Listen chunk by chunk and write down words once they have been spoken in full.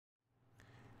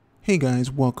Hey guys,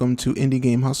 welcome to Indie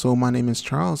Game Hustle. My name is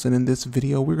Charles, and in this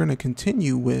video we're going to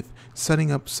continue with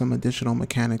setting up some additional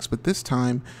mechanics, but this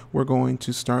time we're going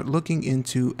to start looking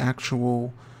into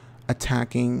actual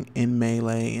attacking in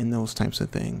melee and those types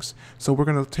of things. So we're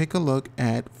going to take a look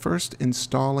at first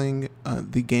installing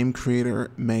the Game Creator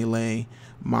Melee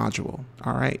module.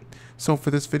 Alright, so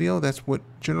for this video, this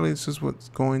is what's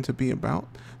going to be about.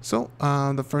 So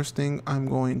the first thing I'm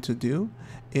going to do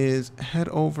is head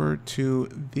over to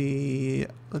the,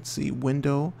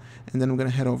 window, and then I'm going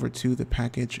to head over to the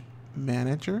package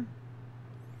manager,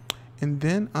 and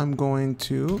then I'm going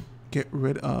to get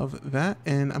rid of that,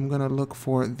 and I'm going to look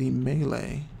for the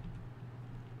melee.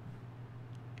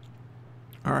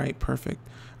 All right, perfect.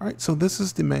 All right, so this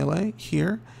is the melee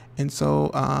here, and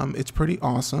so it's pretty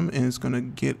awesome, and it's going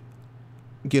to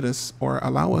get us or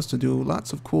allow us to do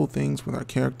lots of cool things with our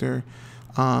character.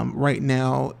 Right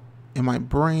now in my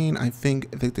brain, I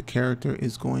think that the character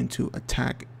is going to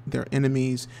attack their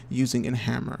enemies using a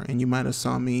hammer, and you might have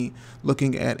saw me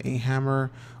looking at a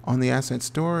hammer on the asset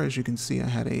store. As you can see, I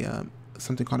had a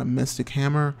something called a mystic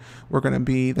hammer.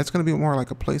 That's going to be more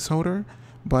like a placeholder,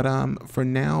 but for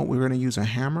now we're going to use a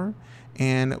hammer,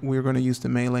 and we're going to use the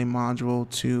melee module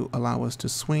to allow us to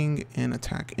swing and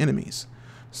attack enemies.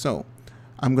 So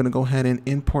I'm going to go ahead and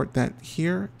import that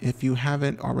here. If you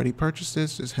haven't already purchased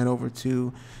this, just head over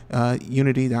to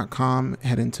unity.com,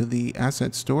 head into the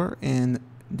asset store, and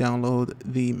download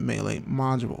the melee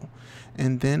module.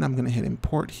 And then I'm going to hit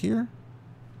import here.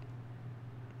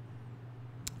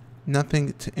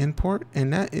 Nothing to import,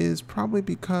 and that is probably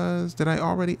because, did I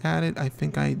already add it? I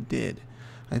think I did.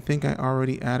 I think I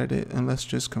already added it, and let's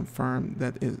just confirm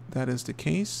that is the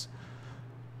case.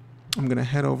 I'm going to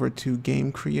head over to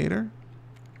Game Creator,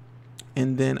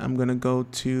 and then I'm going to go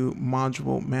to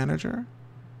Module Manager.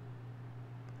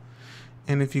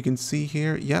 And if you can see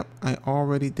here, yep, I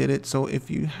already did it. So if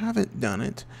you haven't done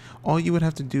it, all you would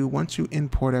have to do once you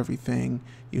import everything,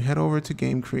 you head over to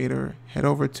Game Creator, head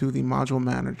over to the Module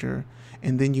Manager,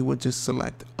 and then you would just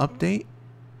select Update.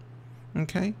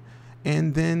 Okay.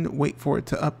 And then wait for it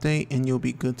to update, and you'll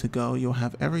be good to go. You'll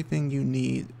have everything you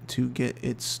need to get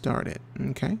it started.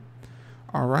 Okay.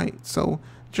 All right. So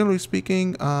generally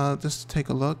speaking, just to take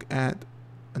a look at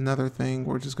another thing,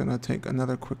 we're just going to take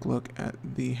another quick look at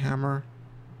the hammer.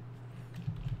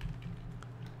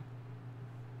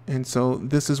 And so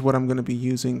this is what I'm going to be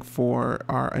using for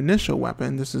our initial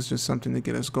weapon. This is just something to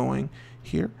get us going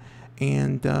here.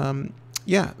 And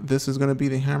yeah, this is going to be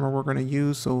the hammer we're going to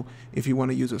use. So if you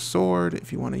want to use a sword,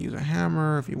 if you want to use a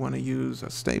hammer, if you want to use a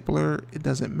stapler, it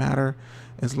doesn't matter.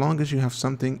 As long as you have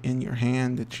something in your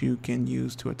hand that you can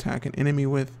use to attack an enemy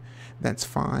with, that's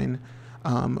fine.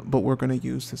 But we're going to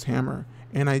use this hammer.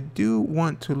 And I do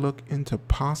want to look into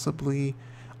possibly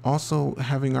also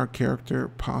having our character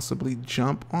possibly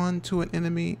jump onto an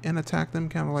enemy and attack them,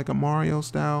 kind of like a Mario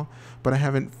style. But I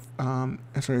haven't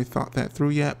necessarily thought that through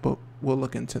yet, but we'll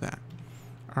look into that.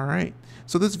 All right,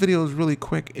 so this video is really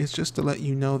quick. It's just to let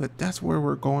you know that that's where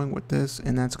we're going with this,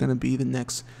 and that's going to be the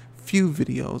next few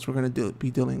videos. We're going to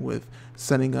be dealing with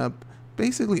setting up,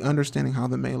 basically understanding how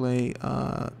the melee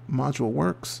module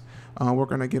works. We're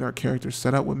going to get our characters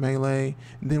set up with melee,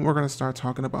 and then we're going to start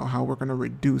talking about how we're going to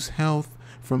reduce health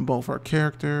from both our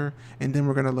character, and then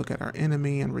we're going to look at our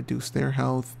enemy and reduce their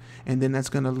health, and then that's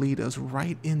going to lead us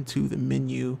right into the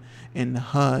menu and the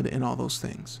HUD and all those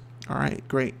things. All right,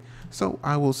 great. So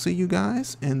I will see you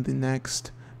guys in the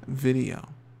next video.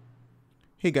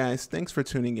 Hey guys, thanks for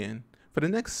tuning in. For the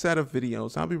next set of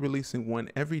videos, I'll be releasing one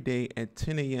every day at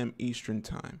 10 a.m. Eastern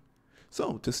Time.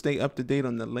 So to stay up to date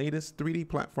on the latest 3D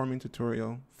platforming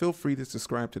tutorial, feel free to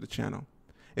subscribe to the channel.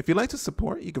 If you'd like to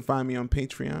support, you can find me on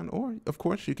Patreon, or of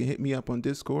course you can hit me up on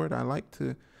Discord. I like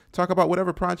to talk about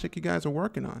whatever project you guys are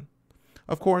working on.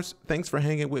 Of course, thanks for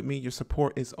hanging with me. Your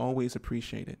support is always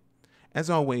appreciated. As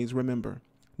always, remember,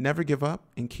 never give up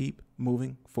and keep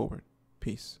moving forward.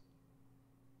 Peace.